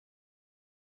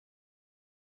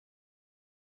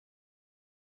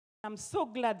I'm so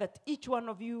glad that each one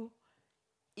of you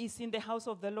is in the house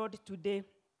of the Lord today.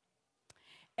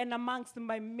 And amongst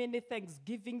my many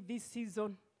thanksgiving this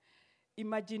season,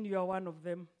 imagine you are one of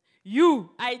them.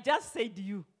 You, I just said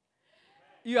you.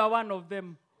 You are one of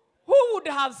them. Who would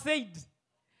have said?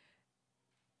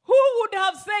 Who would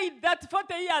have said that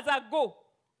 40 years ago?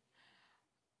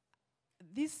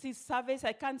 This is service.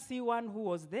 I can't see one who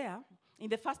was there. In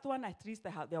the first one, at least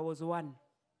there was one.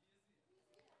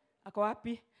 Ako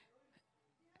wapi?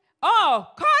 Oh,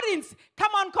 Corinth.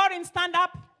 Come on, Corinth, stand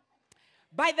up.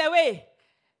 By the way,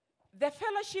 the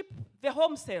fellowship, the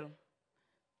home cell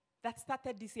that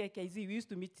started DCIKZ, we used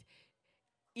to meet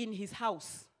in his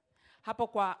house. Hapo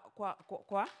kwa.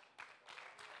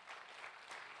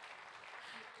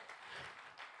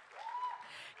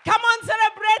 Come on,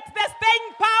 celebrate the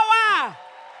staying power.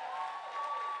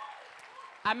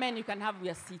 Amen. You can have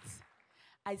your seats.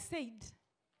 I said,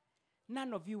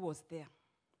 none of you was there.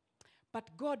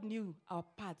 But God knew our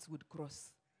paths would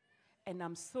cross. And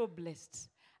I'm so blessed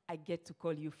I get to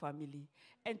call you family.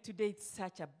 And today it's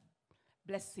such a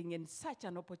blessing and such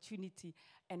an opportunity.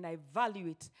 And I value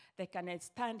it that can I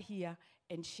stand here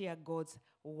and share God's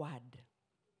word.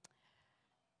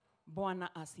 Bwana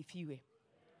asifiwe.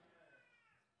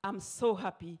 I'm so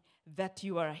happy that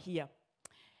you are here.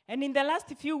 And in the last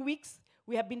few weeks,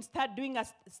 we have been doing a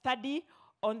study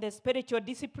on the spiritual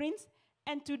disciplines.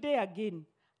 And today again,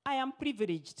 I am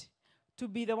privileged to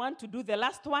be the one to do the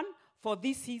last one for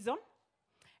this season.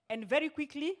 And very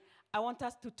quickly, I want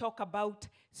us to talk about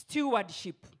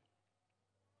stewardship.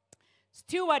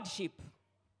 Stewardship.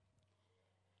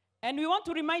 And we want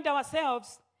to remind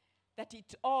ourselves that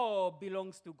it all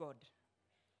belongs to God.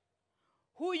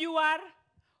 Who you are,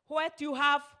 what you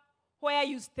have, where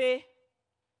you stay,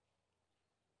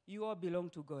 you all belong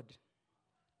to God.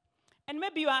 And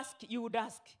maybe you would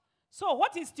ask, so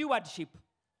what is stewardship?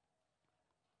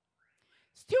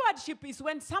 Stewardship is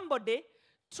when somebody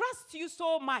trusts you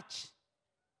so much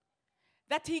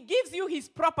that he gives you his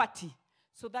property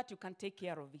so that you can take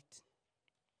care of it.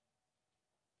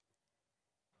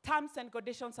 Terms and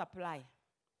conditions apply.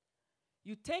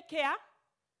 You take care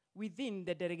within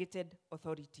the delegated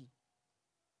authority.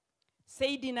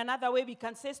 Said in another way, we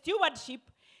can say stewardship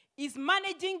is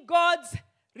managing God's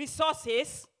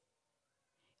resources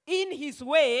in his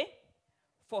way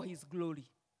for his glory.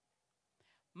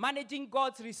 Managing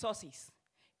God's resources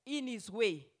in his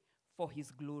way for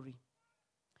his glory.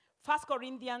 1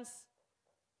 Corinthians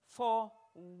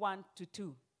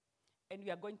 4:1-2. And we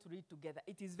are going to read together.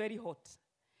 It is very hot.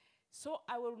 So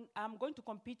I'm going to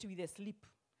compete with a sleep.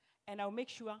 And I'll make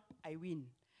sure I win.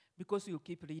 Because you'll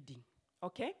keep reading.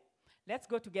 Okay? Let's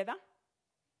go together.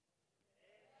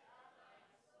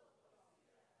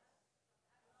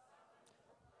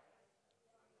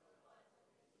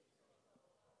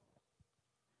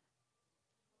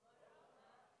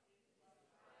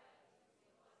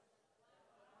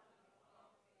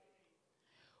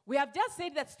 We have just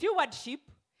said that stewardship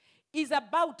is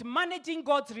about managing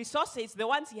God's resources, the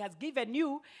ones he has given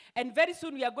you, and very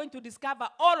soon we are going to discover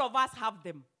all of us have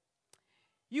them.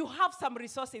 You have some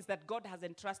resources that God has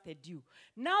entrusted you.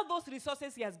 Now those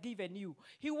resources he has given you,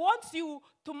 he wants you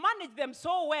to manage them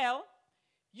so well,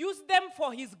 use them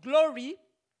for his glory,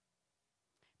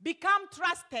 become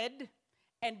trusted,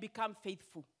 and become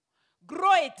faithful.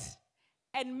 Grow it,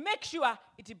 and make sure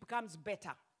it becomes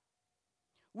better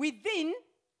within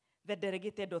the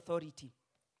delegated authority.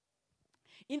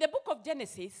 In the book of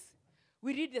Genesis,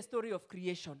 we read the story of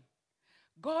creation.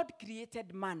 God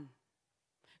created man.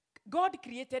 God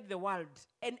created the world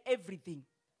and everything.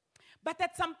 But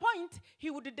at some point,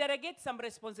 he would delegate some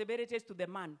responsibilities to the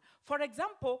man. For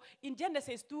example, in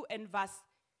Genesis 2 and verse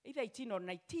either 18 or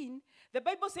 19, the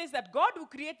Bible says that God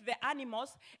would create the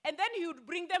animals, and then he would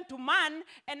bring them to man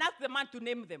and ask the man to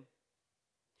name them.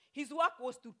 His work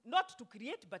was not to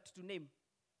create, but to name.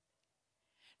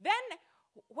 Then,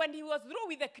 when he was through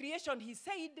with the creation, he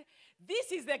said,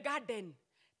 this is the garden.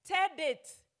 Tend it.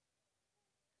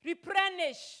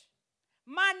 Replenish.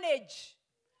 Manage.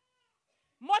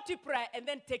 Multiply, and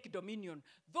then take dominion.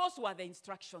 Those were the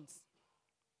instructions.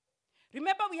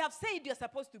 Remember, we have said you're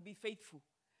supposed to be faithful.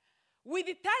 With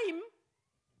the time,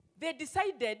 they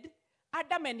decided,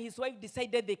 Adam and his wife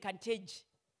decided they can change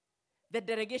the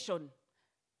delegation,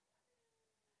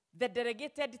 the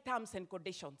delegated terms and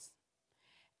conditions.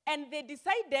 And they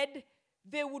decided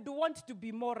they would want to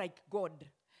be more like God.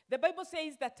 The Bible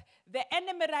says that the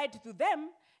enemy lied to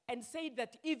them and said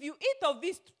that if you eat of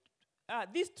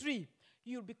this tree,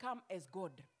 you'll become as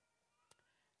God.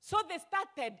 So they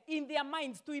started in their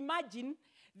minds to imagine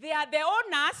they are the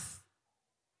owners,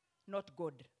 not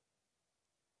God.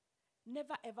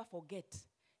 Never ever forget,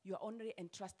 you are only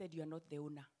entrusted, you are not the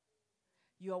owner.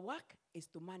 Your work is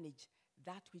to manage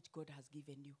that which God has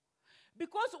given you.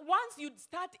 Because once you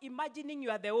start imagining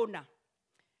you are the owner,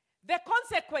 the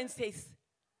consequences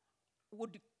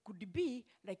could be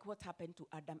like what happened to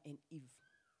Adam and Eve.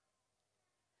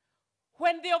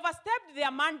 When they overstepped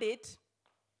their mandate,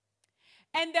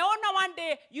 and the owner one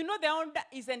day, you know the owner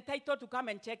is entitled to come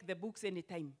and check the books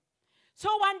anytime. So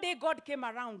one day God came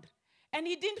around, and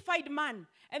he didn't find man.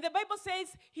 And the Bible says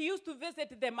he used to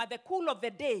visit them at the cool of the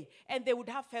day, and they would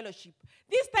have fellowship.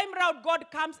 This time round,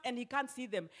 God comes, and he can't see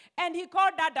them. And he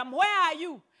called Adam, where are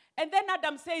you? And then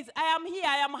Adam says, I am here,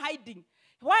 I am hiding.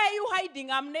 Why are you hiding?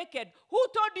 I'm naked. Who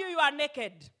told you you are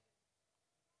naked?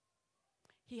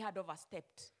 He had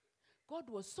overstepped. God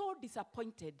was so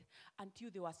disappointed until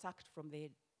they were sacked from the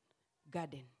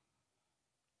garden.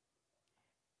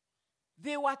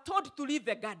 They were told to leave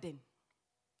the garden.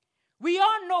 We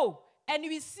all know, and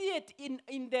we see it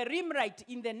in the rimright,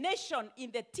 in the nation,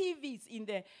 in the TVs, in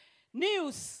the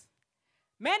news.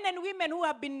 Men and women who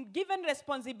have been given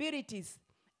responsibilities,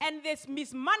 and they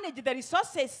mismanage the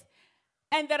resources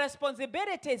and the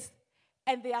responsibilities,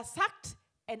 and they are sacked,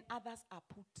 and others are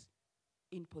put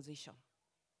in position.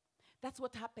 That's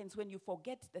what happens when you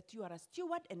forget that you are a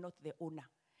steward and not the owner.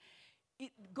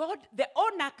 God, the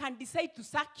owner, can decide to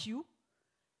sack you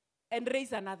and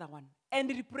raise another one and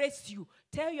replace you.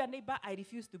 Tell your neighbor, I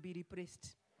refuse to be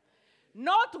replaced.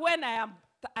 Not when I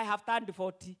have turned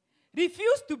 40.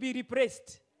 Refuse to be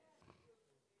replaced.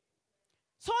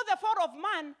 So the fall of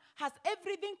man has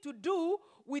everything to do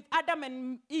with Adam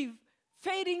and Eve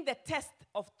failing the test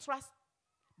of trust,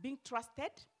 being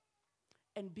trusted,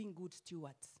 and being good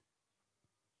stewards.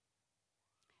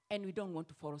 And we don't want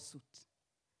to follow suit.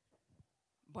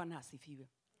 Bwana asifiwe.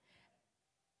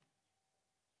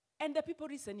 And the people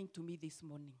listening to me this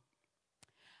morning,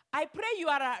 I pray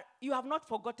you have not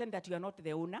forgotten that you are not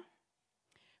the owner.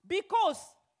 Because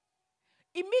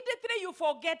immediately you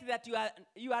forget that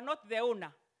you are not the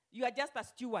owner. You are just a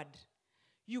steward.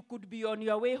 You could be on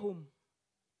your way home.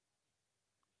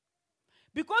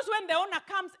 Because when the owner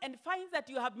comes and finds that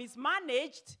you have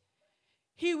mismanaged,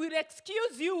 he will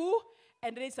excuse you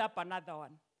and raise up another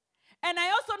one. And I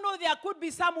also know there could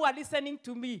be some who are listening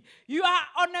to me. You are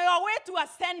on your way to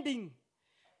ascending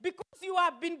because you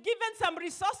have been given some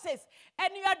resources and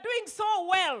you are doing so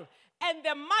well, and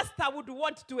the master would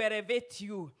want to elevate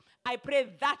you. I pray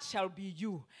that shall be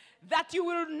you. That you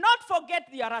will not forget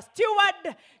you are a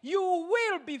steward. You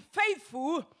will be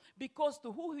faithful, because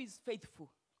to who is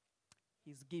faithful,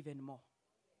 he is given more.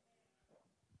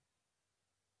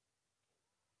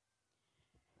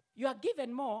 You are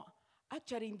given more.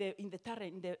 Actually, in the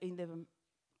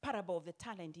parable of the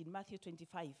talent in Matthew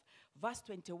 25, verse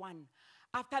 21,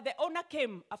 after the owner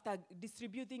came, after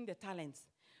distributing the talents,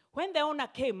 when the owner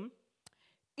came,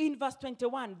 in verse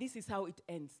 21, this is how it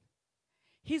ends.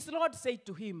 His Lord said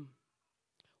to him,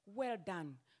 well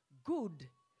done, good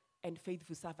and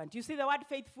faithful servant. You see the word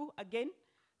faithful again?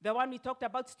 The one we talked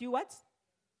about, stewards.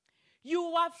 You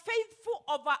are faithful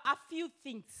over a few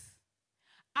things.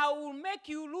 I will make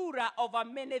you ruler over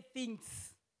many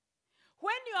things.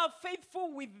 When you are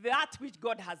faithful with that which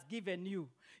God has given you,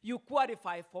 you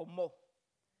qualify for more.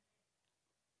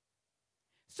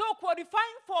 So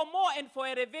qualifying for more and for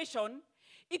elevation,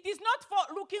 it is not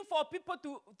for looking for people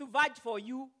to vouch for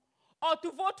you or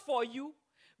to vote for you,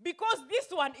 because this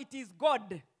one, it is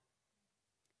God.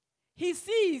 He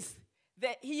sees,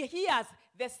 he hears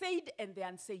the said and the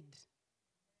unsaid.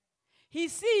 He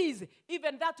sees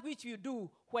even that which you do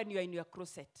when you are in your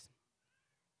closet.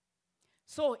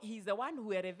 So he's the one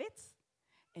who elevates,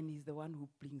 and he's the one who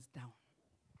brings down.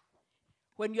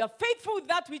 When you are faithful with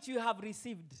that which you have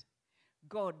received,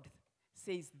 God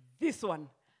says, this one,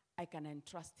 I can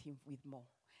entrust him with more.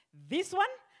 This one,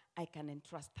 I can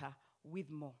entrust her with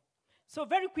more. So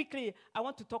very quickly, I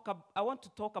want to talk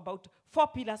about 4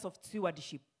 pillars of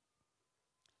stewardship.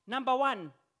 Number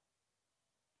 1,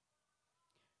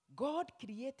 God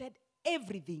created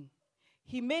everything.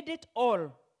 He made it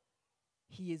all.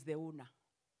 He is the owner.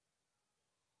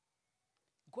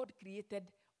 God created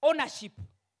ownership.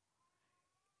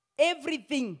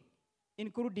 Everything,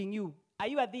 including you. Are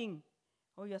you a thing?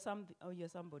 Or you're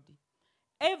somebody.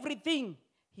 Everything,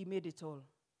 he made it all.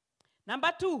 Number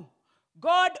 2,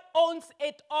 God owns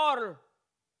it all.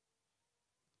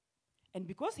 And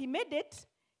because he made it,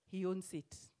 he owns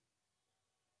it.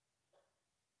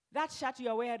 That shirt you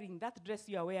are wearing, that dress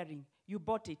you are wearing, you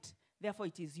bought it. Therefore,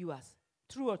 it is yours.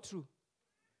 True or true?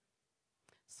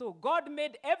 So God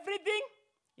made everything,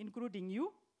 including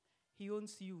you. He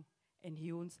owns you, and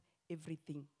he owns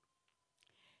everything.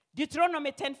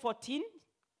 Deuteronomy 10:14,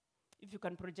 if you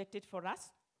can project it for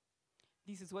us.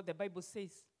 This is what the Bible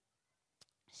says.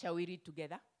 Shall we read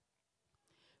together?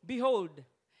 Behold,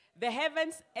 the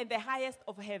heavens and the highest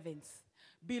of heavens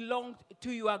belong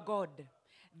to your God,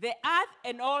 the earth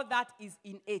and all that is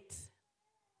in it.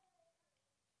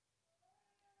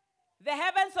 The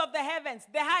heavens of the heavens,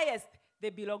 the highest, they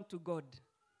belong to God.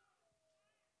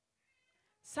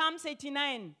 Psalms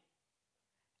 89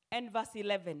 and verse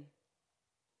 11.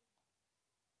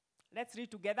 Let's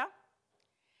read together.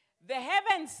 The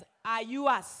heavens are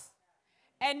yours,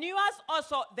 and yours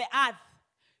also the earth.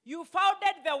 You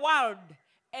founded the world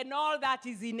and all that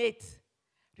is in it.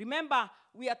 Remember,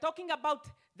 we are talking about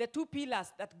the two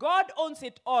pillars, that God owns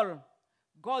it all.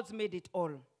 God's made it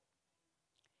all.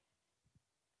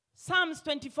 Psalms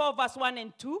 24, verse 1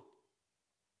 and 2.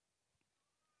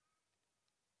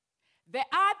 The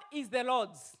earth is the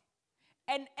Lord's,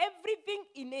 and everything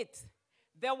in it,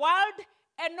 the world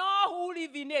and all who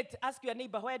live in it. Ask your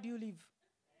neighbor, where do you live?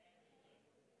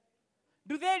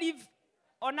 Do they live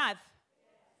on earth?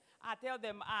 I tell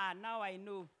them, now I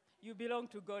know you belong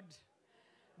to God.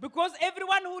 Because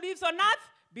everyone who lives on earth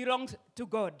belongs to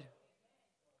God.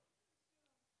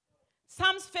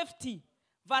 Psalms 50,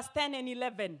 verse 10 and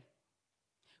 11.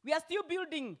 We are still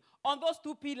building on those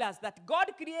two pillars, that God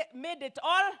made it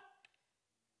all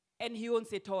and he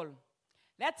owns it all.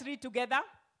 Let's read together.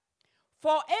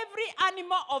 For every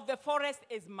animal of the forest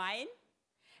is mine,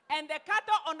 and the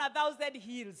cattle on 1,000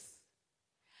 hills.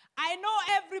 I know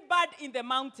every bird in the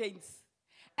mountains,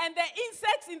 and the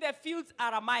insects in the fields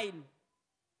are mine.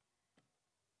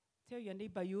 Tell your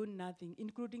neighbor you own nothing,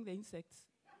 including the insects.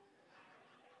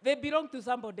 They belong to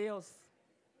somebody else.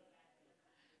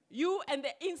 You and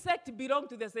the insect belong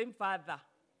to the same Father.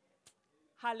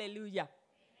 Hallelujah.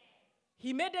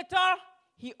 He made it all,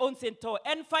 he owns it all.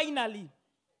 And finally,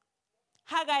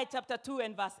 Haggai chapter 2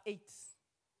 and verse 8.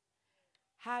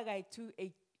 Haggai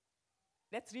 2:8.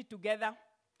 Let's read together.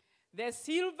 The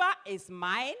silver is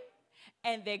mine,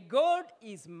 and the gold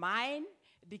is mine,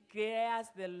 declares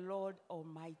the Lord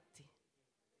Almighty.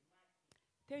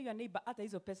 Tell your neighbor, hata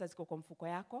hizo pesa ziko kwa mfuko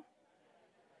yako.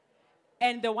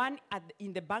 And the one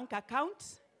in the bank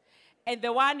account, and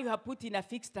the one you have put in a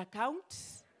fixed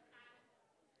account,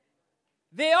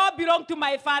 they all belong to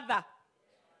my Father.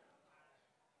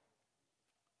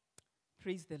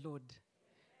 Praise the Lord.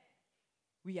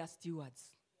 We are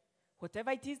stewards. Whatever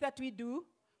it is that we do,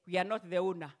 we are not the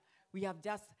owner. We have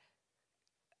just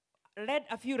read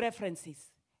a few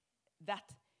references that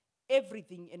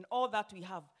everything and all that we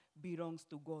have belongs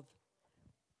to God.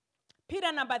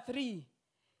 Pillar number 3,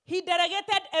 he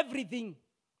delegated everything.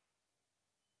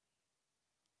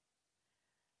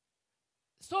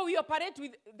 So we operate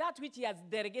with that which he has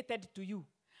delegated to you.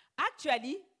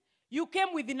 Actually, you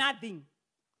came with nothing,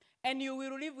 and you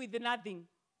will live with nothing.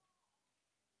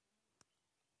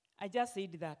 I just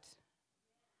said that.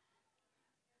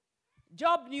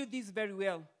 Job knew this very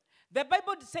well. The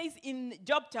Bible says in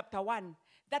Job chapter 1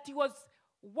 that he was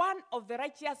one of the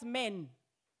righteous men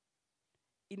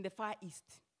in the Far East.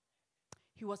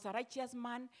 He was a righteous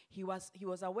man. He was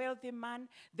a wealthy man.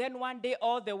 Then one day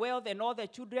all the wealth and all the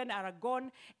children are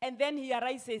gone. And then he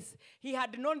arises. He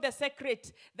had known the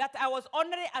secret that I was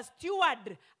only a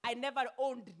steward. I never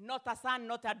owned not a son,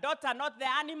 not a daughter, not the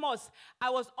animals. I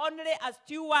was only a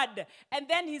steward. And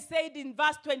then he said in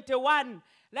verse 21,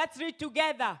 let's read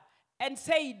together, and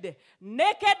said,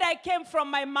 naked I came from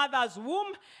my mother's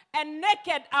womb, and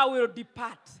naked I will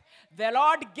depart. The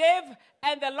Lord gave,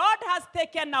 and the Lord has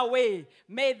taken away.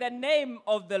 May the name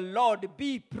of the Lord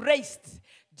be praised.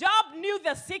 Job knew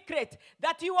the secret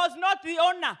that he was not the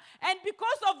owner. And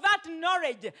because of that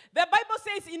knowledge, the Bible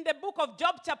says in the book of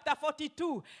Job chapter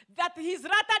 42 that his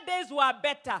latter days were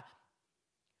better.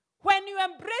 When you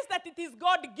embrace that it is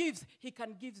God gives, he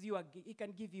can give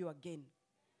you again.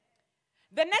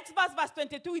 The next verse, verse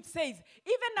 22, it says,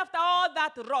 even after all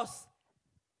that loss,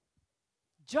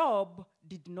 Job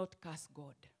did not curse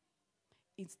God.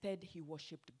 Instead, he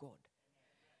worshipped God.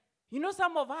 You know,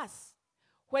 some of us,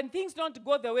 when things don't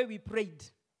go the way we prayed,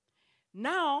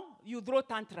 now you throw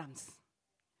tantrums.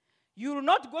 You will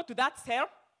not go to that cell.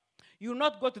 You will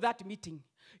not go to that meeting.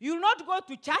 You will not go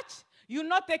to church. You will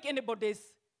not take anybody's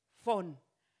phone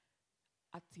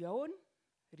at your own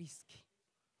risk.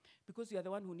 Because you are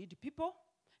the one who needs people,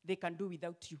 they can do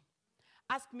without you.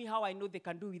 Ask me how I know they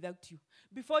can do without you.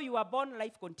 Before you were born,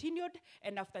 life continued,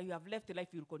 and after you have left, life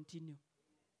will continue.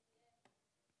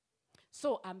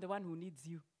 So I'm the one who needs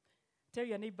you. Tell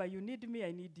your neighbor, you need me,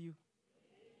 I need you.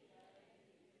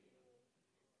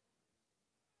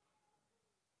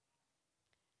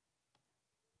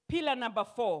 Pillar number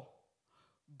 4,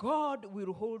 God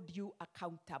will hold you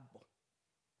accountable.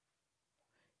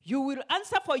 You will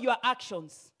answer for your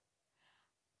actions.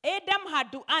 Adam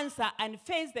had to answer and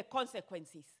face the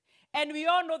consequences. And we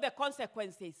all know the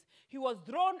consequences. He was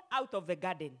thrown out of the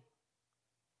garden.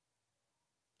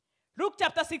 Luke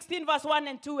chapter 16, verse 1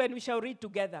 and 2, and we shall read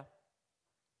together.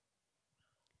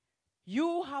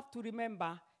 You have to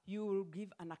remember, you will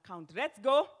give an account. Let's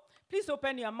go. Please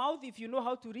open your mouth if you know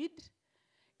how to read.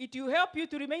 It will help you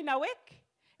to remain awake,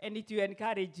 and it will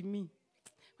encourage me.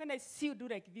 When I see you do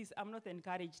like this, I'm not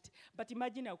encouraged. But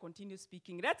imagine I'll continue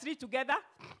speaking. Let's read together.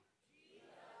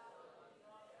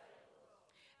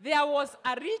 There was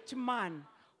a rich man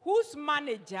whose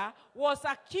manager was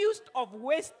accused of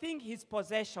wasting his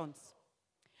possessions.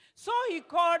 So he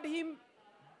called him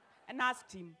and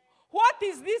asked him, "What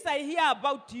is this I hear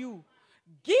about you?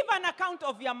 Give an account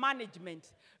of your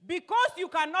management, because you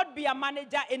cannot be a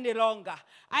manager any longer."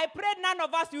 I pray none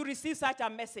of us will receive such a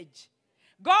message.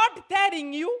 God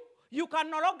telling you, you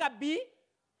can no longer be.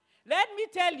 Let me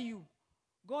tell you,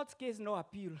 God's case no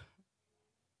appeal.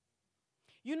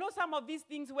 You know some of these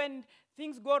things, when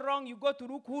things go wrong, you go to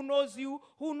look who knows you,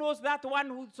 who knows that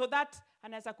one, so that,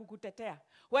 anaweza kukutetea.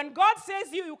 When God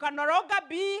says you can no longer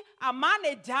be a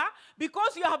manager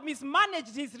because you have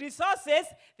mismanaged his resources,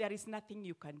 there is nothing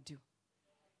you can do.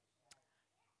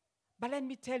 But let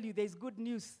me tell you, there is good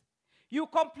news. You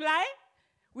comply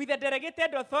with the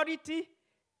delegated authority,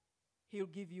 he'll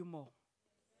give you more.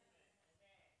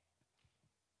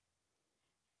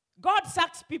 God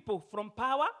sacks people from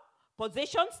power,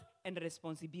 possessions, and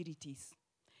responsibilities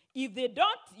if they don't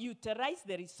utilize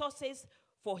the resources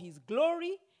for his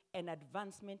glory and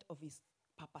advancement of his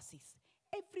purposes.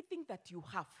 Everything that you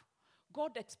have,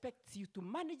 God expects you to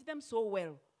manage them so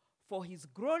well for his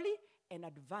glory and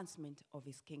advancement of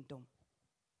his kingdom.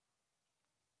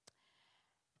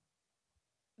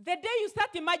 The day you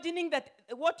start imagining that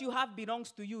what you have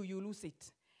belongs to you, you lose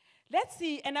it. Let's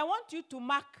see, and I want you to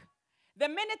mark the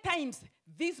many times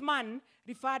this man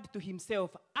referred to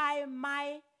himself. I,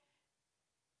 my.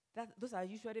 Those are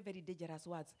usually very dangerous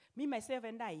words. Me, myself,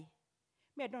 and I.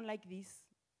 Me, I don't like this.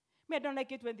 Me, I don't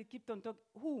like it when they keep on talking.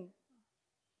 Who?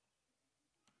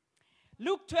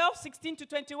 Luke 12, 16 to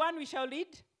 21, we shall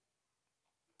read.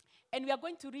 And we are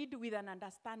going to read with an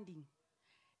understanding.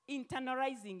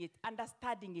 Internalizing it,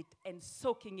 understanding it, and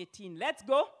soaking it in. Let's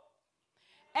go.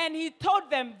 And he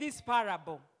told them this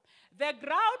parable. The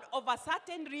ground of a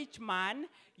certain rich man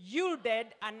yielded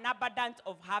an abundance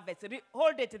of harvest.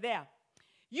 Hold it there.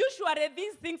 Usually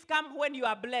these things come when you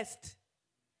are blessed.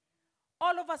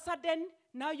 All of a sudden,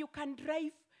 now you can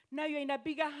drive. Now you're in a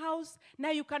bigger house.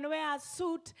 Now you can wear a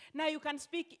suit. Now you can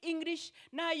speak English.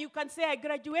 Now you can say, I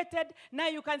graduated. Now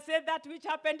you can say that which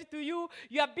happened to you.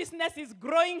 Your business is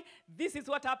growing. This is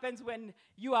what happens when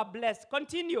you are blessed.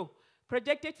 Continue.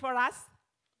 Project it for us.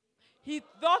 He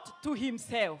thought to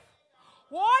himself,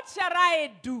 what shall I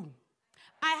do?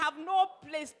 I have no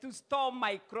place to store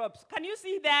my crops. Can you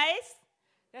see the eyes?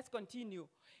 Let's continue.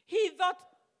 He thought,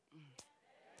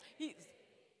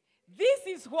 this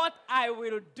is what I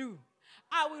will do.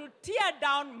 I will tear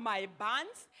down my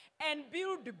barns and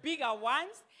build bigger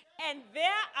ones, and there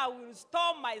I will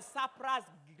store my surplus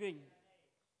grain.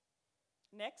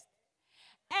 Next.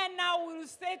 And I will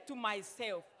say to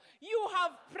myself, you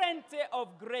have plenty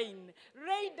of grain,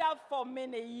 laid up for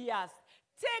many years.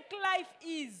 Take life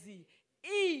easy,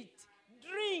 eat,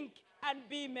 drink, and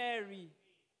be merry.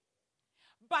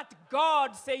 But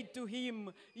God said to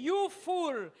him, you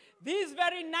fool, this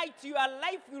very night your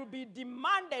life will be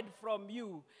demanded from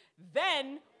you.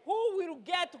 Then who will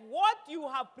get what you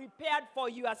have prepared for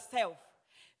yourself?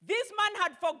 This man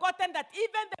had forgotten that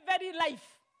even the very life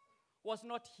was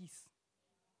not his.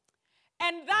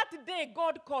 And that day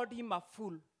God called him a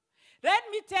fool. Let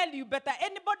me tell you, better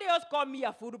anybody else call me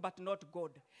a fool, but not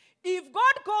God. If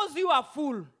God calls you a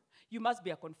fool, you must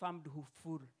be a confirmed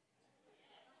fool.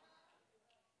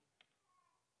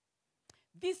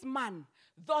 This man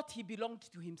thought he belonged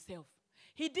to himself.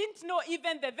 He didn't know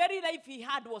even the very life he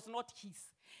had was not his.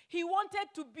 He wanted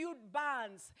to build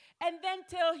barns and then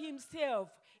tell himself,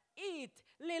 eat,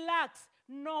 relax,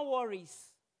 no worries.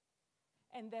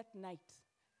 And that night,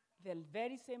 the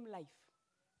very same life,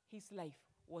 his life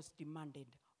was demanded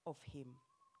of him.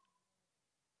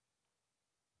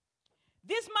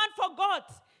 This man forgot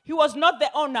he was not the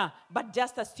owner, but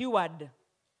just a steward.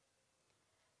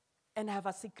 And I have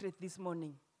a secret this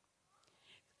morning.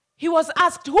 He was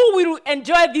asked, who will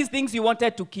enjoy these things you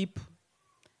wanted to keep?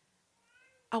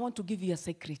 I want to give you a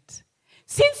secret.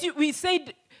 Since we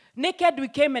said, naked we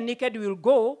came and naked we will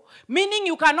go, meaning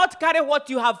you cannot carry what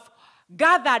you have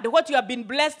gathered what you have been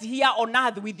blessed here on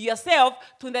earth with yourself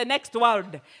to the next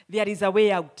world, there is a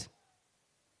way out.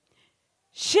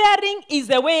 Sharing is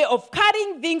a way of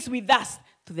carrying things with us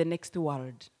to the next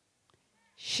world.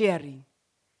 Sharing.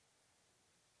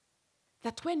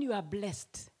 That when you are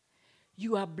blessed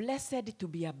to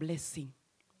be a blessing.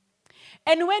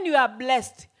 And when you are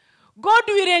blessed, God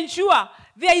will ensure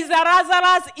there is a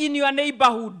Lazarus in your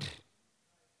neighborhood.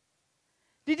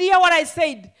 Did you hear what I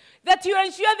said? That you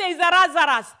ensure there is a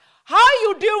Lazarus. How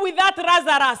you deal with that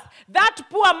Lazarus, that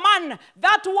poor man,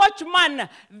 that watchman,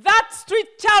 that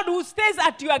street child who stays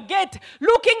at your gate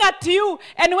looking at you,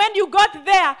 and when you got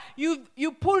there,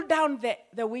 you pull down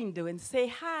the window and say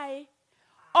hi.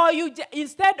 Or you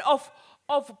instead of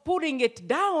putting it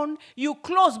down, you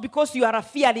close because you are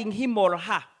fearing him or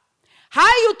her. How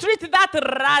you treat that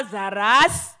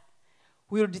Lazarus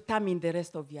will determine the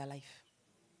rest of your life.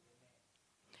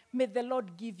 May the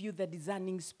Lord give you the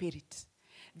discerning spirit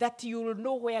that you will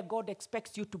know where God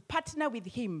expects you to partner with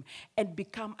him and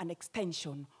become an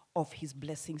extension of his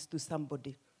blessings to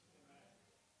somebody.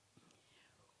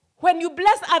 When you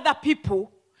bless other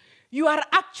people, you are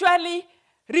actually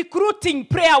recruiting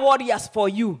prayer warriors for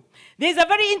you. There's a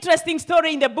very interesting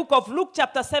story in the book of Luke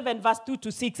chapter 7 verse 2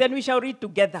 to 6, and we shall read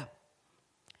together.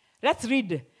 Let's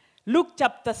read Luke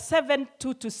chapter 7,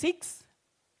 2 to 6.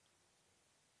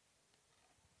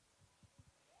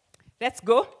 Let's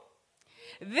go.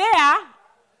 There,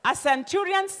 a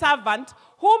centurion servant,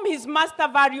 whom his master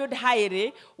valued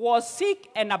highly, was sick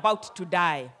and about to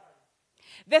die.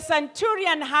 The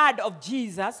centurion heard of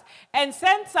Jesus and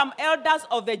sent some elders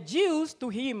of the Jews to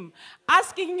him,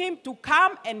 asking him to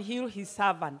come and heal his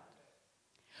servant.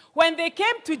 When they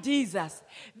came to Jesus,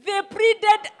 they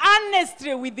pleaded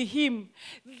earnestly with him,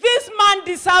 "This man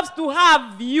deserves to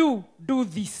have you do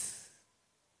this,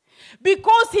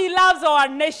 because he loves our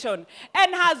nation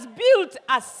and has built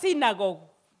a synagogue."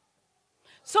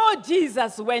 So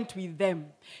Jesus went with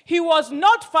them. He was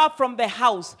not far from the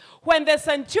house when the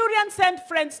centurion sent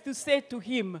friends to say to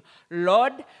him,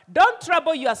 "Lord, don't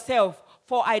trouble yourself,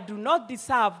 for I do not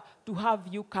deserve to have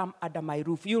you come under my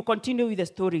roof." You'll continue with the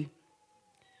story.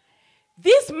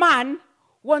 This man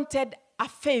wanted a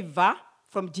favor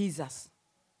from Jesus.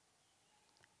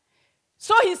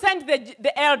 So he sent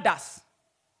the elders.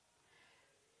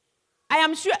 I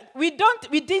am sure we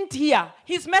didn't hear.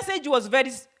 His message was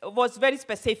very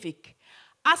specific.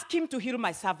 Ask him to heal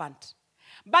my servant.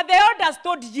 But the elders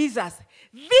told Jesus,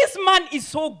 "This man is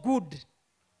so good.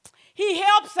 He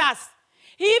helps us.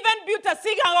 He even built a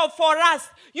synagogue for us.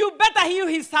 You better heal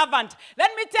his servant."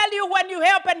 Let me tell you, when you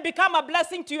help and become a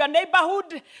blessing to your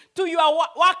neighborhood, to your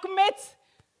workmates,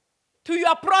 to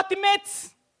your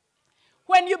protemates,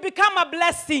 when you become a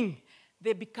blessing,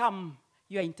 they become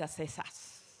your intercessors.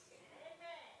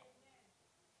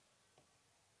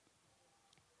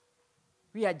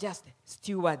 We are just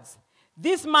stewards.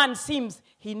 This man seems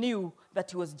he knew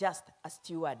that he was just a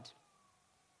steward.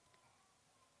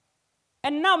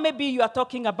 And now maybe you are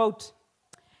talking about,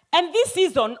 and this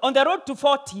season, on the road to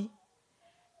 40,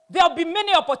 there will be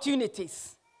many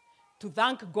opportunities to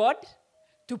thank God,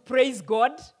 to praise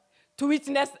God, to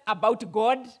witness about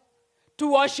God,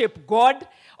 to worship God.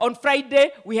 On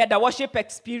Friday, we had a worship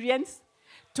experience.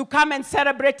 To come and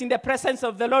celebrate in the presence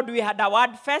of the Lord, we had a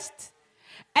word fest.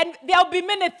 And there will be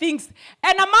many things.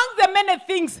 And among the many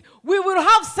things, we will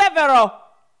have several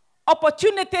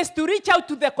opportunities to reach out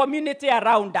to the community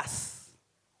around us.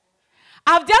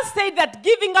 I've just said that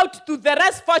giving out to the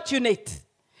less fortunate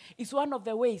is one of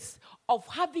the ways of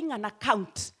having an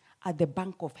account at the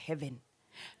bank of heaven.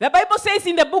 The Bible says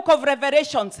in the book of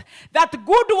Revelations that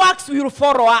good works will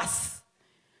follow us.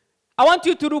 I want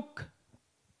you to look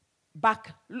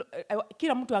back.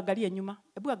 Kila mtu angalie nyuma.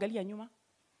 Hebu angalia nyuma.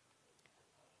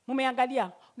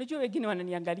 Mumeangalia? Unajua wengine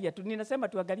wananiangalia tu. Ninasema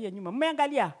tuangalie nyuma.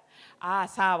 Mumeangalia? Ah,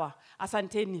 sawa.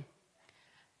 Asanteni.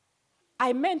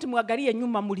 I meant muangalie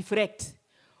nyuma, mureflect.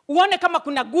 Uone kama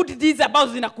kuna good deeds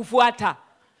ambazo zinakufuata.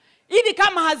 Ili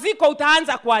kama haziko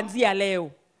utaanza kuanzia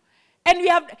leo. And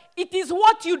it is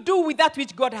what you do with that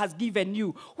which God has given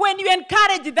you. When you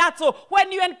encourage that, so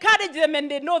when you encourage them and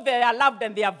they know they are loved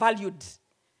and they are valued,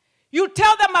 you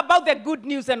tell them about the good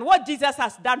news and what Jesus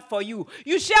has done for you.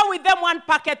 You share with them one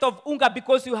packet of unga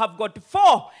because you have got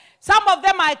 4. Some of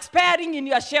them are expiring in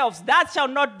your shelves. That shall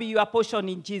not be your portion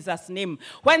in Jesus' name.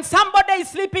 When somebody is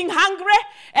sleeping hungry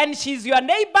and she's your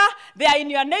neighbor, they are in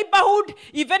your neighborhood,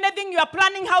 if anything, you are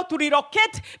planning how to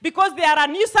relocate because they are a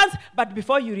nuisance. But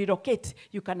before you relocate,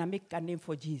 you can make a name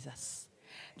for Jesus.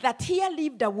 That here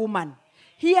lived a woman.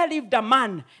 Here lived a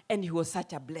man, and he was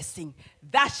such a blessing.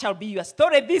 That shall be your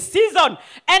story this season.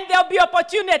 And there'll be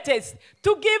opportunities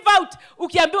to give out.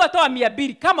 Ukiambiwa toa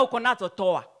 200, kama uko nazo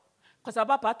toa. Kwa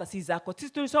sababu hata si zako.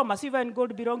 Sisi tulisoma, silver and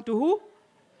gold belong to who?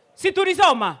 Si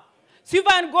tulisoma.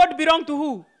 Silver and gold belong to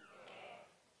who?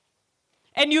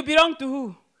 And you belong to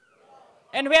who?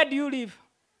 And where do you live?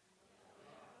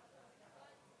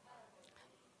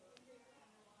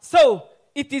 So,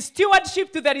 it is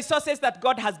stewardship to the resources that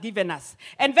God has given us.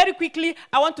 And very quickly,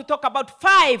 I want to talk about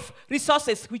 5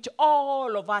 resources which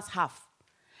all of us have.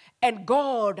 And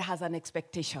God has an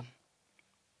expectation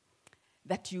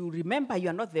that you remember you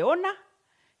are not the owner,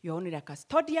 you are only a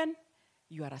custodian,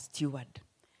 you are a steward.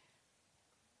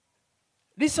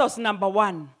 Resource number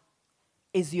 1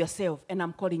 is yourself, and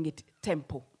I'm calling it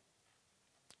temple.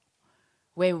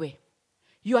 Wewe,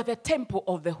 you are the temple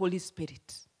of the Holy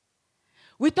Spirit.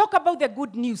 We talk about the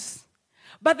good news,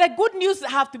 but the good news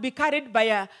have to be carried by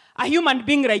a human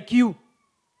being like you.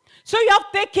 So you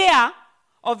have to take care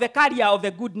of the carrier of the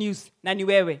good news, nani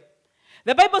wewe.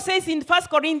 The Bible says in 1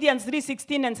 Corinthians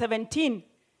 3:16 and 17,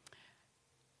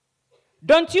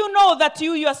 don't you know that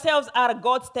you yourselves are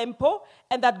God's temple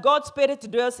and that God's Spirit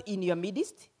dwells in your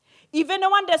midst? If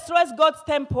anyone destroys God's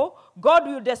temple, God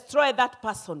will destroy that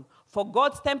person. For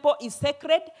God's temple is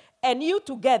sacred, and you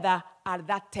together are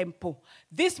that temple.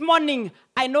 This morning,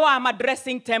 I know I'm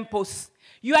addressing temples.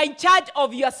 You are in charge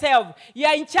of yourself. You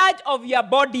are in charge of your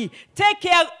body. Take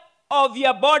care of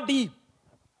your body.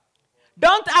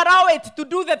 Don't allow it to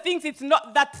do the things it's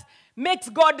not that makes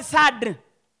God sad.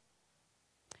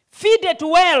 Feed it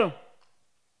well.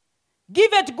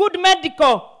 Give it good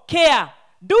medical care.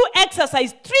 Do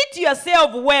exercise. Treat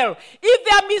yourself well. If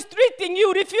they are mistreating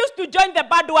you, refuse to join the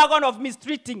bandwagon of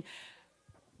mistreating.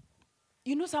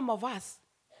 You know, some of us,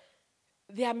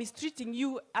 they are mistreating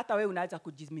you. Hata wewe unaweza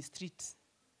kujimistreat.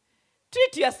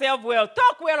 Treat yourself well.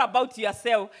 Talk well about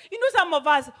yourself. You know, some of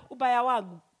us, ubaya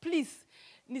wangu, please,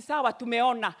 ni sawa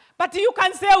tumeona. But you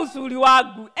can say uzuri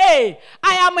wangu. Hey,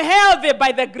 I am healthy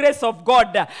by the grace of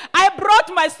God. I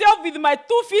brought myself with my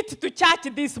 2 feet to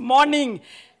church this morning.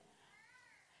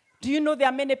 Do you know there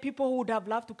are many people who would have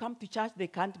loved to come to church? They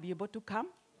can't be able to come.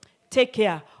 Take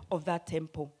care of that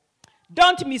temple.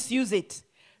 Don't misuse it.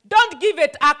 Don't give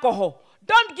it alcohol.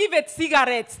 Don't give it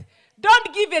cigarettes.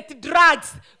 Don't give it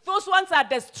drugs. Those ones are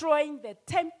destroying the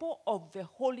temple of the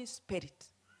Holy Spirit.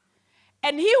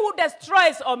 And he who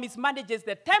destroys or mismanages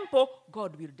the temple,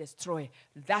 God will destroy.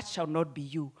 That shall not be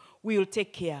you. We will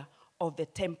take care of the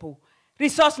temple.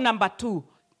 Resource number 2,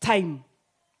 time.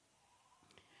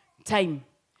 Time.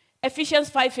 Ephesians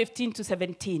 5:15 to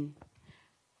 17.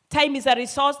 Time is a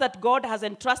resource that God has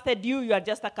entrusted you. You are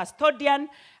just a custodian.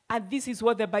 And this is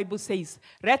what the Bible says.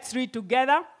 Let's read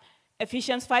together.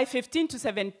 Ephesians 5:15 to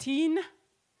 17.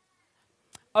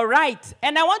 All right.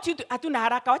 And I want you to, hatuna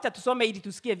haraka, wacha tusome ili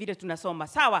tusikie vile tunasoma.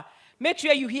 Sawa. Make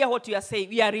sure you hear what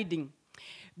we are reading.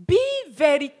 Be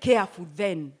very careful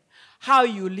then how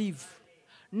you live.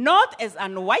 Not as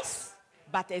unwise,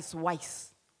 but as wise.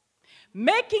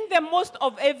 Making the most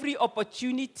of every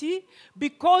opportunity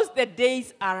because the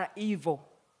days are evil.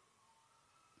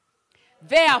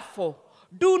 Therefore,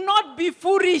 do not be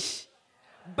foolish,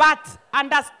 but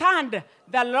understand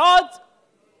the Lord's.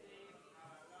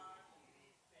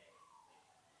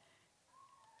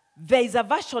 There is a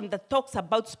version that talks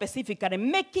about specifically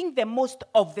making the most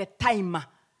of the time.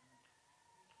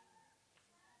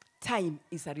 Time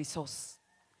is a resource.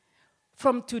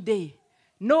 From today,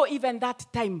 know even that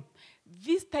time.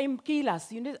 This time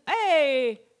killers, you know,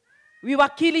 hey, we were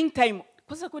killing time.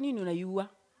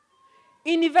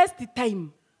 Invest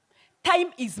time.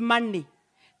 Time is money.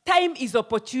 Time is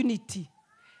opportunity.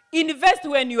 Invest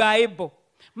when you are able.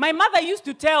 My mother used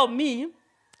to tell me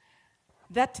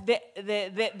that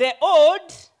the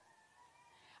old,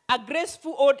 a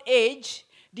graceful old age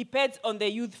depends on the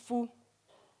youthful,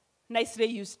 nicely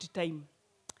used time.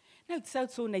 Now it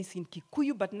sounds so nice in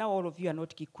Kikuyu, but now all of you are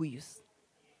not Kikuyus.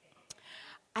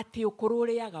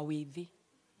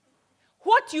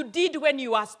 What you did when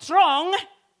you are strong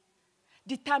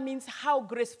determines how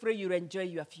gracefully you enjoy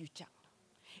your future.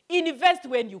 Invest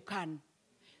when you can.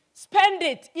 Spend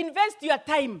it. Invest your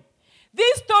time.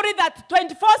 This story that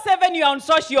 24/7 you are on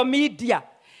social media.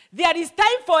 There is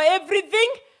time for everything.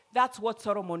 That's what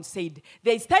Solomon said.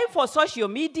 There is time for social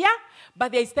media,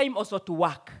 but there is time also to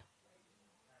work.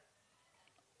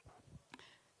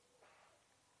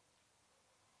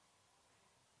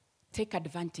 Take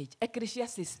advantage.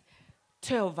 Ecclesiastes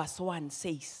 12 verse 1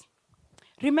 says,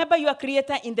 remember your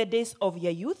Creator in the days of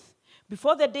your youth,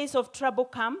 before the days of trouble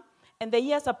come and the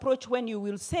years approach when you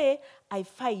will say, I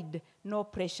find no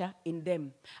pressure in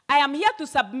them. I am here to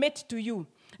submit to you.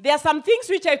 There are some things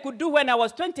which I could do when I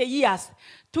was 20 years.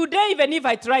 Today, even if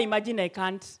I try, imagine I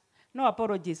can't. No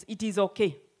apologies. It is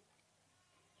okay.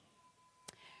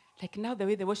 Like now, the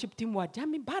way the worship team were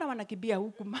jamming, but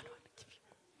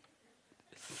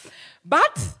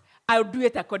I'll do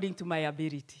it according to my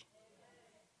ability.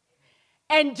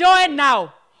 Enjoy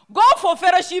now. Go for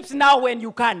fellowships now when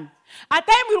you can. A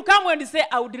time will come when you say,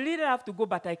 I would really have to go,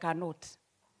 but I cannot.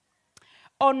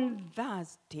 On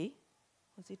Thursday,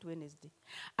 was it Wednesday?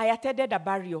 I attended a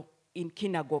burial in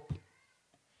Kinagop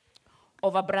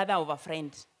of a brother of a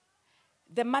friend.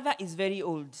 The mother is very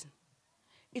old.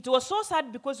 It was so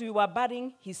sad because we were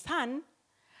burying his son,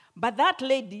 but that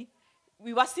lady,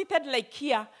 we were seated like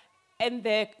here, and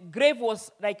the grave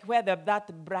was like where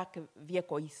that black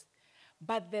vehicle is.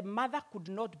 But the mother could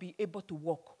not be able to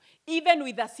walk, even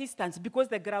with assistance, because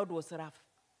the ground was rough.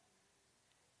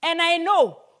 And I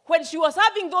know when she was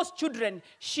having those children,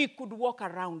 she could walk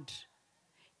around.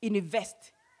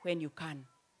 Invest when you can.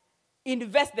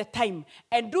 Invest the time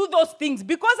and do those things,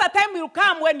 because a time will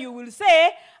come when you will say,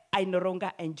 I no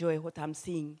longer enjoy what I'm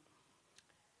seeing.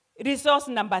 Resource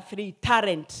number 3,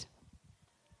 talent.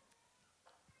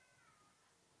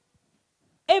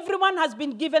 Everyone has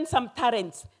been given some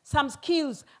talents, some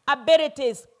skills,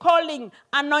 abilities, calling,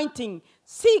 anointing.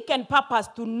 Seek and purpose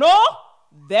to know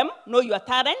them, know your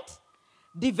talent,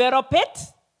 develop it,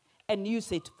 and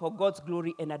use it for God's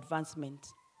glory and advancement.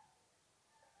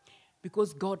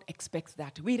 Because God expects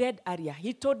that. We read earlier,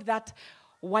 he told that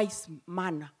wise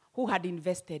man who had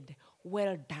invested,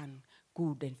 well done,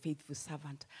 good and faithful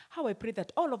servant. How I pray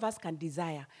that all of us can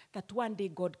desire that one day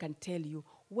God can tell you,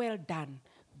 well done,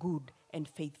 good and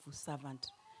faithful servant.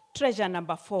 Treasure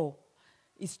number 4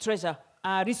 is treasure.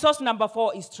 Resource number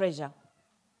 4 is treasure.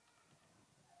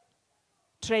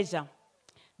 Treasure.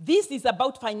 This is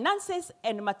about finances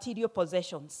and material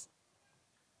possessions.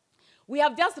 We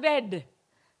have just read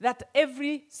that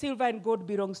every silver and gold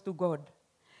belongs to God.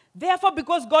 Therefore,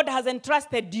 because God has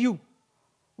entrusted you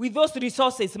with those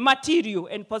resources, material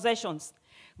and possessions,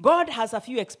 God has a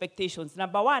few expectations.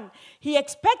 Number 1, he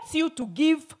expects you to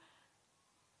give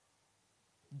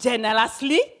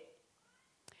generously.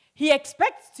 He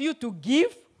expects you to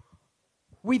give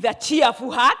with a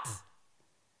cheerful heart.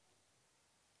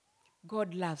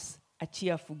 God loves a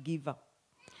cheerful giver.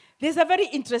 There's a very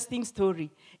interesting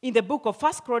story in the book of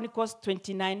 1 Chronicles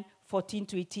 29, 14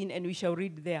 to 18, and we shall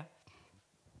read there.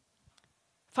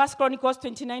 1 Chronicles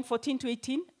 29, 14 to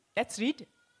 18. Let's read.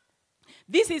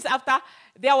 This is after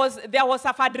there was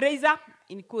a fundraiser,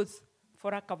 in quotes,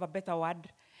 for lack of a better word.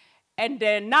 And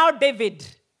now David,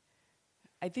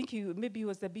 I think maybe he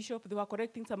was the bishop, they were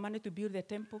collecting some money to build the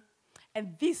temple.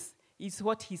 And this is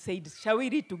what he said. Shall we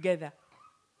read together?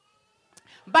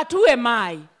 But who am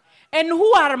I? And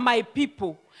who are my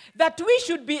people that we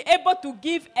should be able to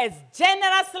give as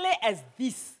generously as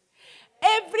this?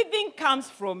 Everything comes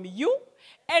from you,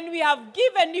 and we have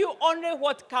given you only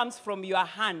what comes from your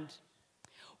hand.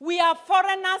 We are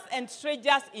foreigners and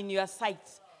strangers in your sight,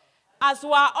 as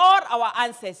were all our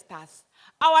ancestors.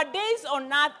 Our days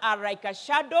on earth are like a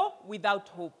shadow without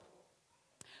hope.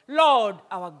 Lord,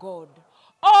 our God,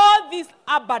 all this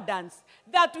abundance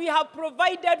that we have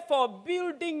provided for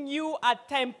building you a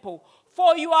temple,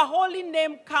 for your holy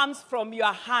name comes from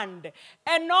your hand,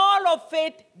 and all of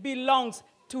it belongs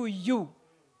to you.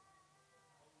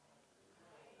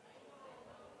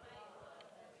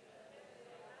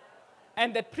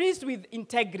 And the priest with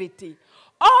integrity.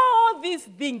 All these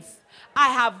things I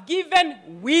have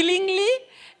given willingly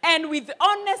and with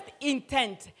honest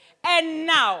intent. And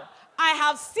now I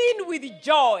have seen with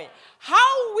joy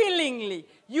how willingly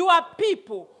your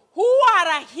people who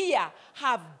are here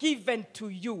have given to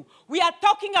you. We are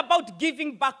talking about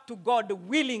giving back to God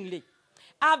willingly.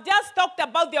 I've just talked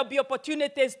about there will be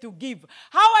opportunities to give.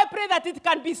 How I pray that it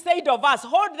can be said of us.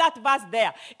 Hold that verse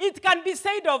there. It can be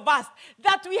said of us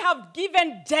that we have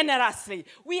given generously.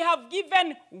 We have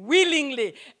given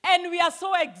willingly. And we are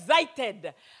so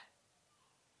excited.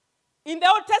 In the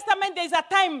Old Testament, there is a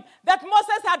time that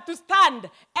Moses had to stand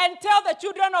and tell the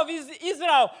children of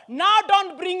Israel, now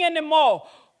don't bring any more.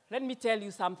 Let me tell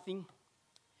you something.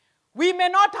 We may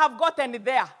not have gotten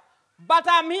there, but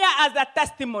I'm here as a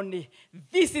testimony.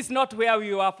 This is not where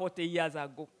we were 40 years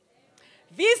ago.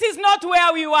 This is not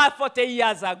where we were 40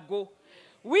 years ago.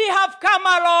 We have come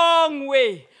a long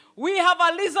way. We have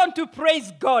a reason to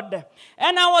praise God.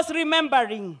 And I was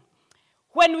remembering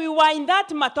when we were in that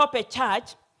Matope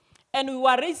church and we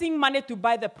were raising money to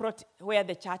buy the plot where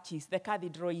the church is, the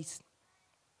cathedral is.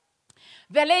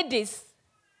 The ladies,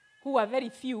 who were very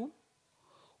few,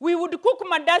 We would cook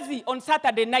mandazi on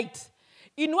Saturday night.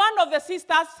 In one of the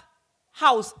sisters'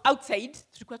 house outside,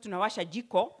 tulikuwa tunawasha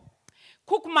jiko,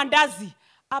 cook mandazi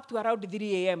up to around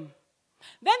 3 a.m.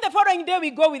 Then the following day, we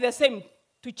go with the same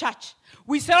to church.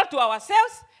 We sell to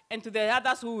ourselves and to the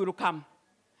others who will come.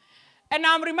 And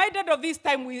I'm reminded of this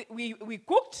time we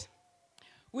cooked.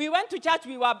 We went to church,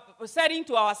 we were selling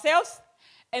to ourselves,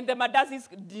 and the mandazis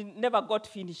never got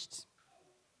finished.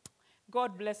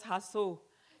 God bless her soul.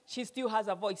 She still has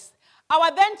a voice.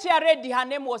 Our then chair lady, her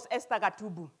name was Esther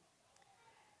Gatubu.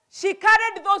 She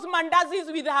carried those mandazis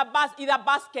with in a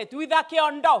basket, with a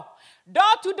kiondo, door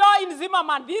to door in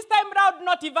Zimmerman. This time round,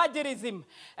 not evangelism.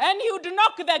 And he would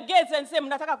knock the gates and say,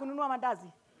 "Mnataka kununua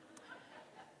mandazi?"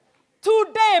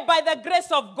 Today, by the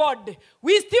grace of God,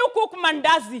 we still cook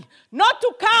mandazi, not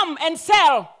to come and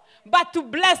sell, but to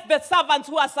bless the servants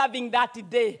who are serving that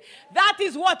day. That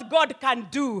is what God can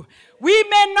do. We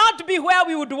may not be where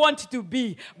we would want to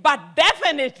be, but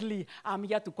definitely, I'm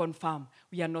here to confirm,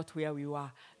 we are not where we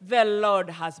were. The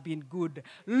Lord has been good.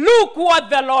 Look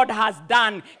what the Lord has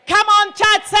done. Come on,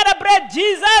 church, celebrate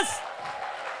Jesus.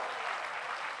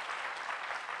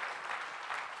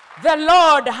 The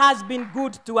Lord has been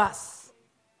good to us.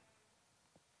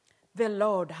 The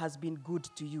Lord has been good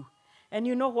to you. And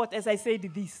you know what, as I said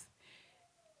this,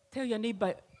 tell your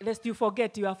neighbor, lest you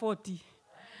forget you are 40.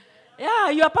 Yeah,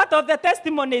 you are part of the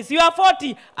testimonies. You are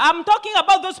 40. I'm talking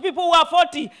about those people who are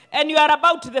 40, and you are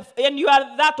and you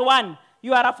are that one.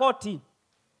 You are a 40.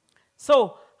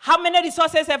 So, how many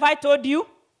resources have I told you?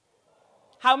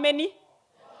 How many?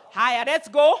 Higher, let's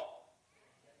go.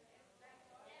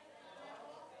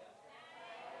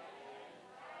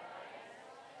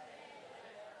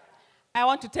 I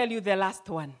want to tell you the last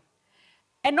one.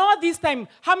 And all this time,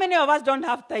 how many of us don't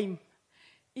have time?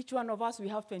 Each one of us, we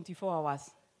have 24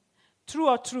 hours. True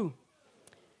or true?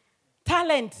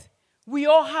 Talent, we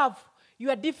all have. You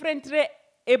are differently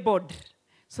abled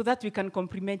so that we can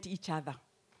complement each other.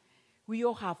 We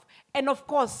all have. And of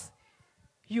course,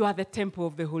 you are the temple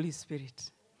of the Holy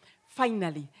Spirit.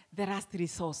 Finally, the last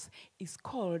resource is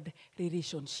called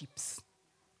relationships.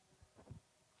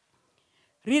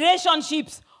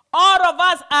 Relationships. All of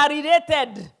us are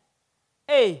related.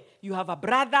 Hey, you have a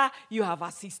brother, you have a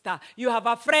sister, you have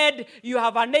a friend, you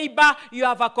have a neighbor, you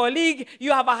have a colleague,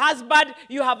 you have a husband,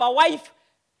 you have a wife.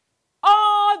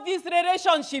 All these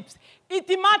relationships, it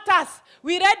matters.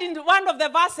 We read in one of the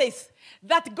verses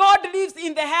that God lives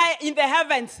in the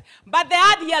heavens, but the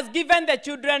earth he has given the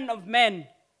children of men.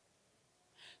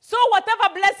 So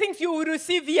whatever blessings you will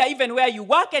receive here, even where you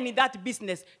work and in that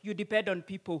business, you depend on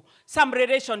people. Some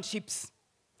relationships.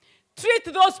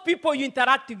 Treat those people you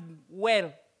interact with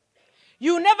well.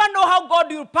 You never know how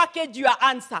God will package your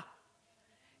answer.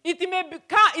 It may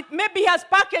be he has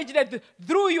packaged it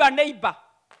through your neighbor.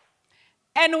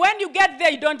 And when you get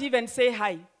there, you don't even say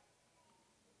hi.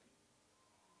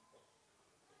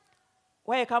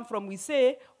 Where I come from, we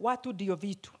say, watu dio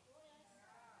vitu.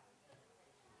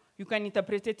 You can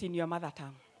interpret it in your mother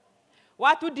tongue.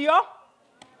 Watu dio?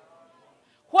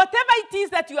 Whatever it is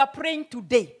that you are praying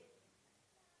today,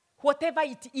 whatever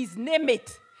it is, name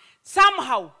it.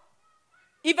 Somehow.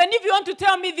 Even if you want to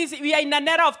tell me this, we are in an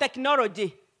era of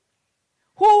technology.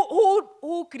 Who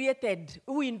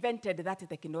invented that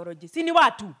technology? Sini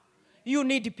watu. You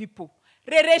need people.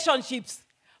 Relationships.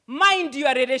 Mind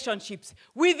your relationships.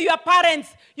 With your parents,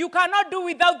 you cannot do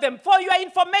without them. For your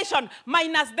information,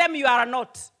 minus them you are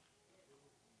not.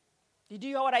 Did you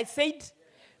hear what I said?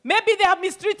 Maybe they have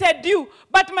mistreated you,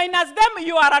 but minus them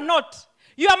you are not.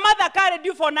 Your mother carried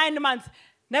you for 9 months.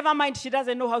 Never mind, she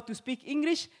doesn't know how to speak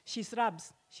English. She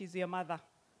shrubs. She's your mother.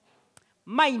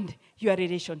 Mind your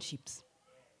relationships.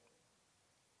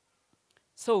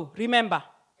 So, remember,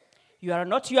 you are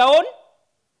not your own.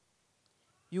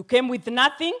 You came with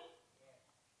nothing.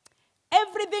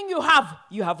 Everything you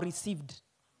have received.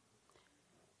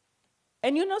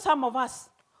 And you know some of us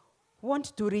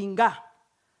want to ringa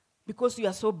because you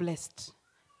are so blessed.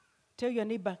 Tell your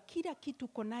neighbor, kila kitu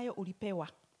konayo ulipewa.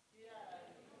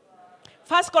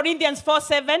 1 Corinthians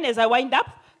 4:7, as I wind up.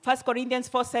 1 Corinthians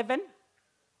 4:7.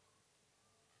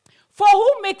 For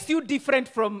who makes you different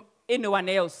from anyone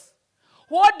else?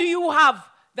 What do you have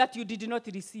that you did not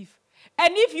receive?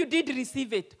 And if you did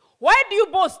receive it, why do you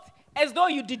boast as though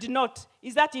you did not?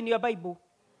 Is that in your Bible?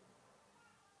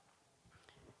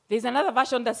 There's another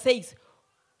version that says,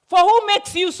 for who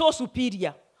makes you so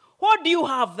superior? What do you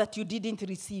have that you didn't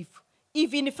receive?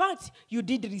 If in fact you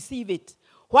did receive it,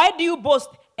 why do you boast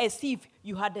as if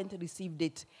you hadn't received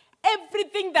it?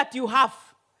 Everything that you have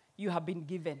been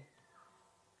given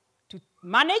to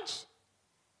manage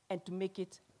and to make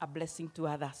it a blessing to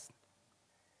others.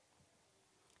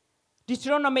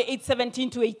 Deuteronomy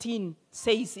 8:17 to 18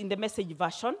 says in the Message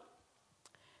version.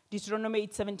 Deuteronomy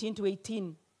 8:17 to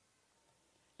 18.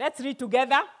 Let's read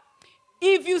together.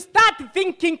 If you start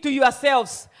thinking to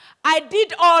yourselves, I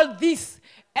did all this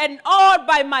and all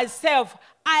by myself,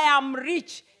 I am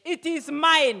rich, it is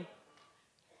mine.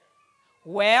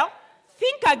 Well,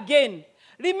 think again.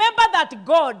 Remember that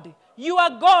God, your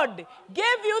God,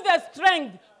 gave you the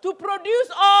strength to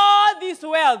produce all this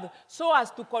wealth so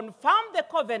as to confirm the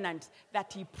covenant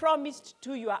that he promised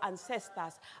to your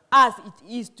ancestors as it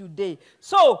is today.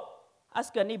 So,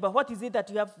 ask your neighbor, what is it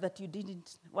that you have that you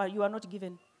didn't, well, you are not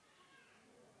given?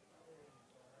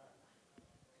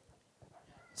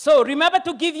 So, remember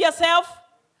to give yourself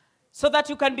so that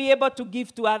you can be able to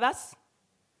give to others.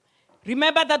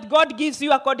 Remember that God gives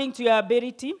you according to your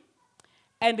ability.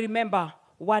 And remember,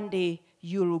 one day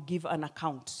you will give an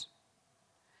account.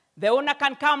 The owner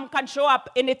can show up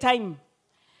anytime.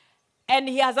 And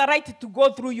he has a right to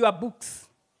go through your books.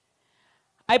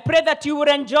 I pray that you will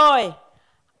enjoy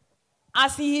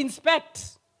as he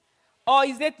inspects. Or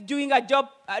is it doing a job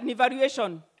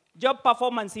job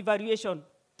performance evaluation?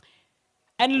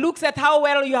 And looks at how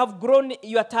well you have grown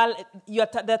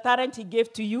the talent he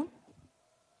gave to you.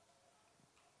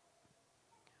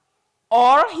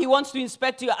 Or he wants to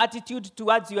inspect your attitude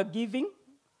towards your giving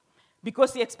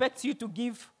because he expects you to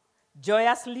give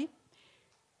joyously.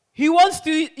 He wants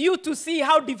you to see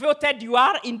how devoted you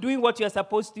are in doing what you're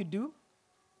supposed to do.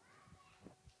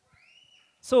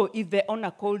 So if the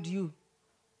owner called you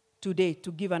today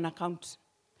to give an account,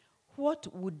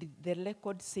 what would the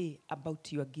record say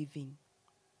about your giving?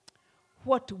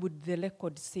 What would the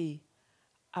record say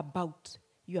about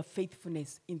your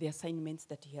faithfulness in the assignments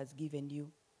that he has given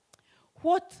you?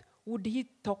 What would he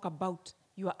talk about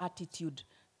your attitude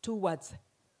towards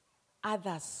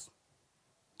others,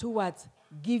 towards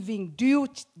giving? Do you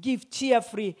give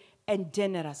cheerfully and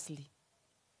generously?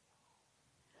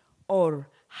 Or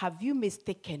have you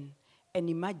mistaken and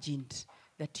imagined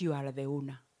that you are the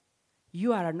owner?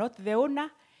 You are not the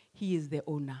owner, he is the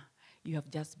owner. You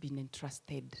have just been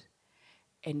entrusted.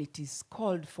 And it is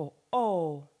called for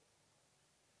all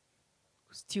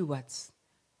stewards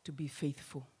to be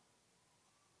faithful,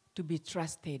 to be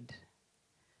trusted,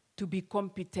 to be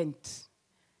competent.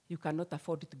 You cannot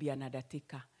afford to be an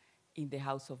undertaker in the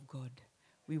house of God.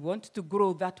 We want to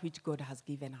grow that which God has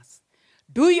given us.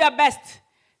 Do your best,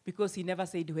 because he never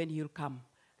said when he'll come,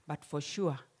 but for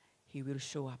sure he will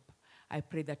show up. I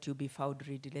pray that you'll be found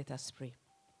ready. Let us pray.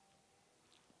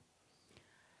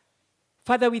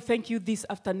 Father, we thank you this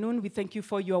afternoon. We thank you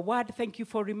for your word. Thank you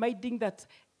for reminding that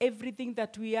everything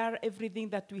that we are, everything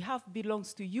that we have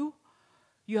belongs to you.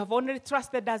 You have only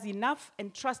trusted us enough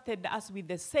and trusted us with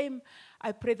the same.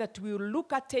 I pray that we will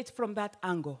look at it from that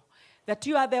angle. That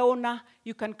you are the owner,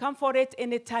 you can come for it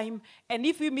anytime, and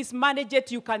if you mismanage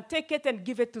it, you can take it and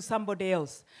give it to somebody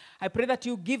else. I pray that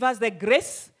you give us the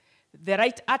grace, the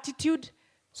right attitude,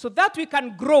 so that we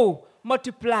can grow,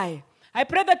 multiply. I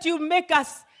pray that you make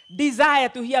us desire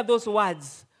to hear those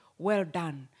words. Well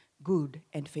done, good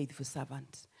and faithful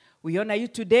servant. We honor you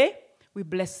today, we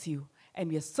bless you,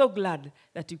 and we are so glad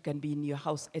that you can be in your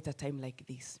house at a time like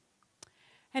this.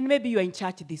 And maybe you are in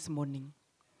church this morning.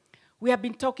 We have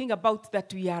been talking about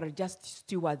that we are just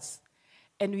stewards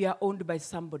and we are owned by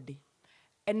somebody.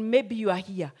 And maybe you are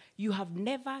here. You have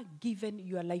never given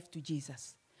your life to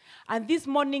Jesus. And this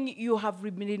morning you have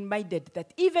been reminded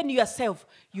that even yourself,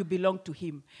 you belong to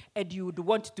him and you would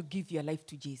want to give your life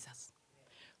to Jesus.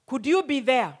 Could you be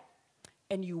there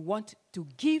and you want to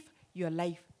give your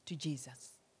life to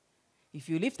Jesus? If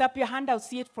you lift up your hand, I'll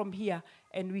see it from here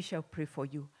and we shall pray for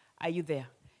you. Are you there?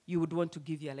 You would want to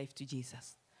give your life to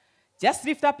Jesus. Just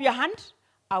lift up your hand.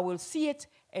 I will see it,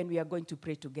 and we are going to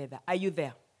pray together. Are you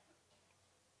there?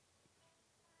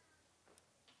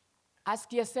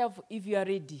 Ask yourself if you are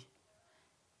ready.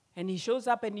 And he shows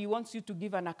up and he wants you to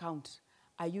give an account.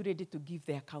 Are you ready to give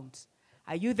the account?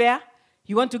 Are you there?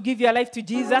 You want to give your life to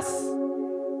Jesus?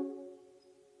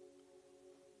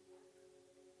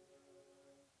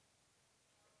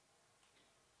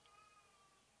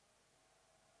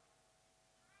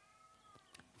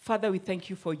 Father, we thank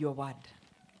you for your word.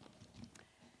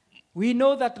 We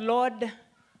know that, Lord,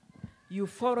 you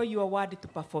follow your word to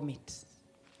perform it.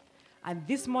 And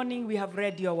this morning we have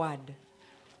read your word.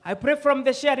 I pray from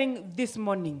the sharing this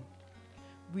morning,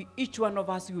 each one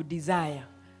of us will desire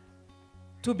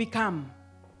to become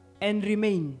and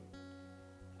remain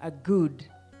a good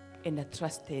and a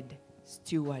trusted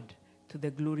steward to the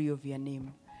glory of your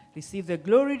name. Receive the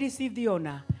glory, receive the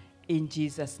honor in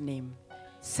Jesus' name.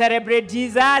 Celebrate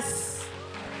Jesus.